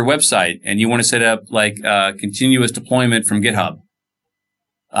using an Azure website and you want to set up like continuous deployment from GitHub,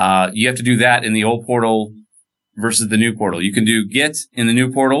 you have to do that in the old portal versus the new portal. You can do Git in the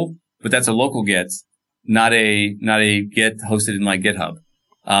new portal, but that's a local Git, not a Git hosted in like GitHub.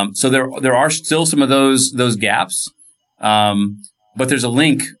 So there are still some of those gaps. But there's a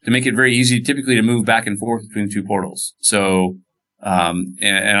link to make it very easy typically to move back and forth between the two portals. So,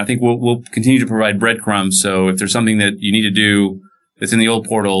 and I think we'll continue to provide breadcrumbs. So if there's something that you need to do that's in the old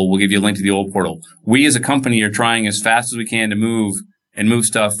portal, we'll give you a link to the old portal. We as a company are trying as fast as we can to move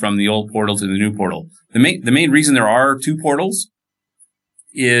stuff from the old portal to the new portal. The main reason there are two portals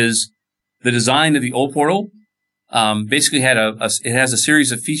is the design of the old portal, basically it has a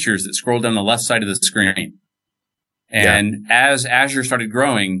series of features that scroll down the left side of the screen. And as Azure started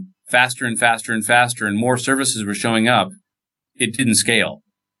growing faster and faster and faster and more services were showing up, it didn't scale.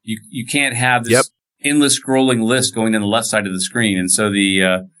 You can't have this endless scrolling list going down the left side of the screen. And so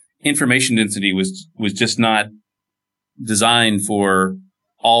the information density was just not designed for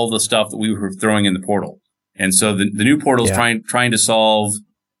all the stuff that we were throwing in the portal. And so the new portal is trying to solve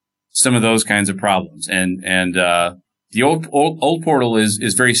some of those kinds of problems. And the old portal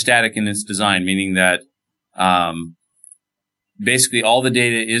is very static in its design, meaning that basically all the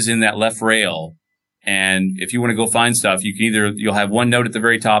data is in that left rail. And if you want to go find stuff, you'll have one node at the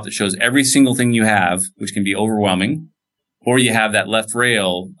very top that shows every single thing you have, which can be overwhelming, or you have that left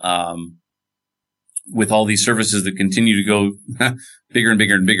rail, with all these services that continue to go bigger and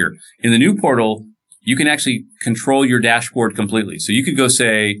bigger and bigger. In the new portal, you can actually control your dashboard completely. So you could go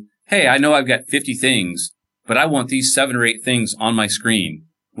say, hey, I know I've got 50 things, but I want these 7 or 8 things on my screen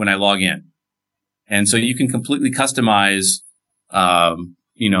when I log in. And so you can completely customize,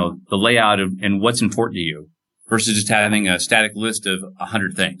 the layout and what's important to you versus just having a static list of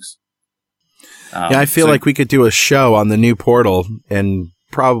 100 things. I feel like we could do a show on the new portal and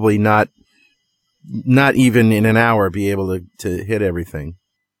probably not even in an hour be able to hit everything.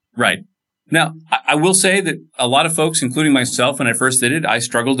 Right. Now, I will say that a lot of folks, including myself, when I first did it, I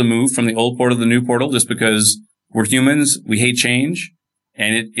struggled to move from the old portal to the new portal just because we're humans. We hate change,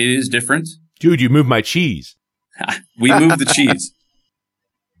 and it is different. Dude, you moved my cheese. We moved the cheese.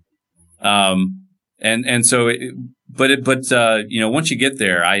 And so, once you get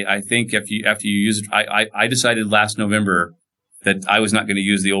there, I think after you use it, I decided last November that I was not going to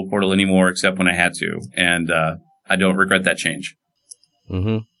use the old portal anymore except when I had to. And, I don't regret that change.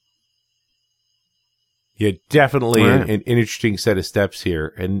 Mm-hmm. Yeah, definitely an interesting set of steps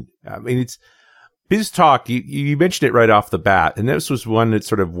here. And I mean, it's BizTalk. You mentioned it right off the bat, and this was one that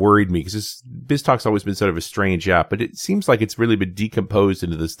sort of worried me because BizTalk's always been sort of a strange app, but it seems like it's really been decomposed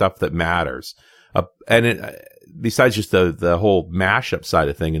into the stuff that matters. besides just the whole mashup side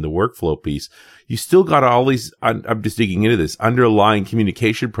of thing and the workflow piece, you still got all these, I'm just digging into this, underlying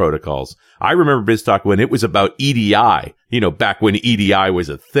communication protocols. I remember BizTalk when it was about EDI, back when EDI was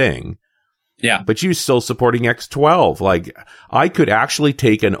a thing. Yeah. But you still supporting X12. Like, I could actually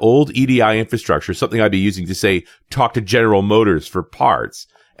take an old EDI infrastructure, something I'd be using to say, talk to General Motors for parts,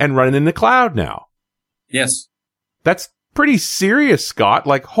 and run it in the cloud now. Yes. That's pretty serious, Scott.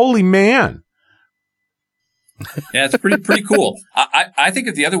 Like, holy man. Yeah, it's pretty cool. I think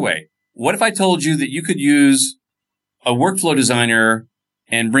of the other way. What if I told you that you could use a workflow designer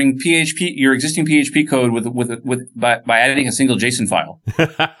and bring your existing PHP code by adding a single JSON file?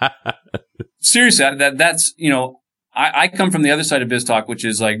 Seriously, that's I come from the other side of BizTalk, which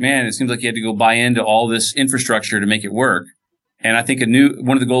is like, man, it seems like you had to go buy into all this infrastructure to make it work. And I think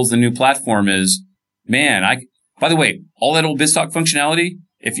one of the goals of the new platform is, man, by the way, all that old BizTalk functionality,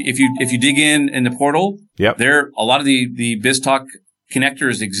 if you dig in the portal, yep, a lot of the BizTalk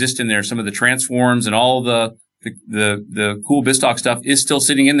connectors exist in there. Some of the transforms and all the cool BizTalk stuff is still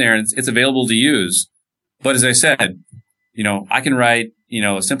sitting in there, and it's available to use. But as I said, I can write,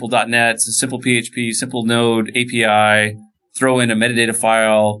 a simple .NET, a simple PHP, simple Node API, throw in a metadata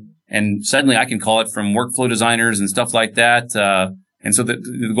file, and suddenly I can call it from workflow designers and stuff like that. And so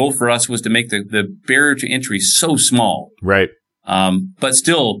the goal for us was to make the barrier to entry so small. Right. But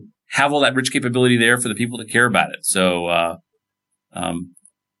still have all that rich capability there for the people that care about it. So,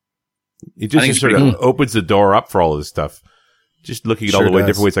 it just sort of opens the door up for all of this stuff. Just looking at all the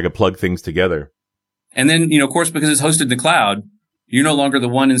different ways I could plug things together. And then, of course, because it's hosted in the cloud, you're no longer the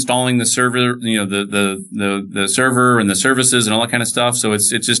one installing the server, the server and the services and all that kind of stuff. So it's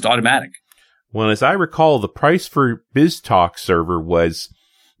just automatic. Well, as I recall, the price for BizTalk server was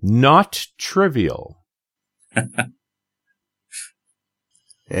not trivial.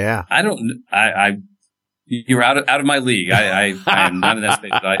 Yeah. You're out of my league. I am not in that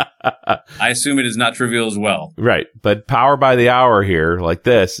space. But I assume it is not trivial as well. Right. But power by the hour here, like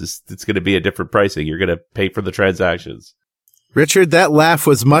this, it's going to be a different pricing. You're going to pay for the transactions. Richard, that laugh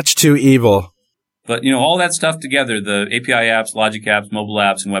was much too evil. But, all that stuff together, the API apps, logic apps, mobile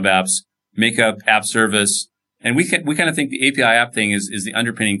apps, and web apps, make up app service. And we kind of think the API app thing is the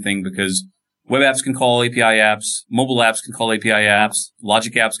underpinning thing, because web apps can call API apps, mobile apps can call API apps,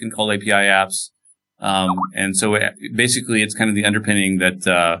 logic apps can call API apps. And so basically it's kind of the underpinning that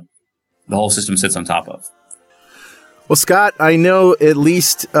the whole system sits on top of. Well, Scott, I know at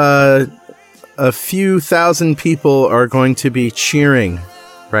least a few thousand people are going to be cheering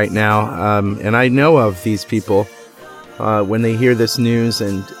right now. And I know of these people when they hear this news.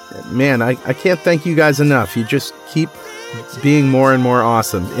 And, man, I can't thank you guys enough. You just keep being more and more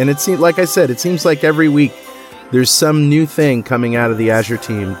awesome. And it seems, like I said, it seems like every week there's some new thing coming out of the Azure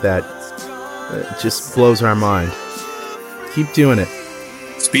team that just blows our mind. Keep doing it.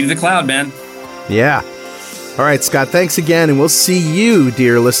 Speed of the cloud, man. Yeah. All right, Scott, thanks again, and we'll see you,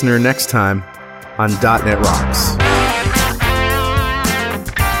 dear listener, next time on .NET Rocks.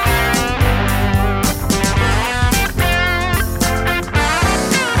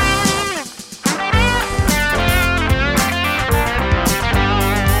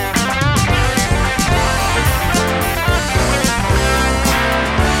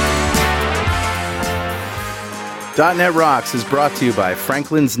 .NET Rocks is brought to you by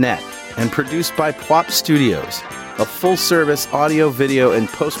Franklin's Net and produced by Pwop Studios, a full-service audio, video, and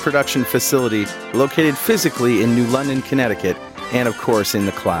post-production facility located physically in New London, Connecticut, and, of course, in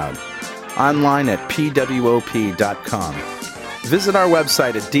the cloud. Online at pwop.com. Visit our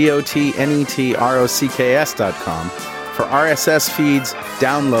website at dotnetrocks.com for RSS feeds,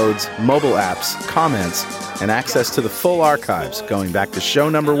 downloads, mobile apps, comments, and access to the full archives going back to show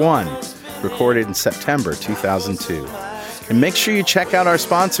number 1, recorded in September 2002. And make sure you check out our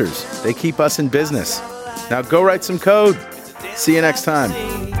sponsors. They keep us in business. Now go write some code. See you next time.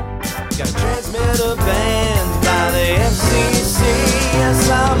 Got transmitter banned by the FCC. Yes,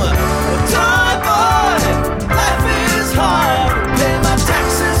 I'm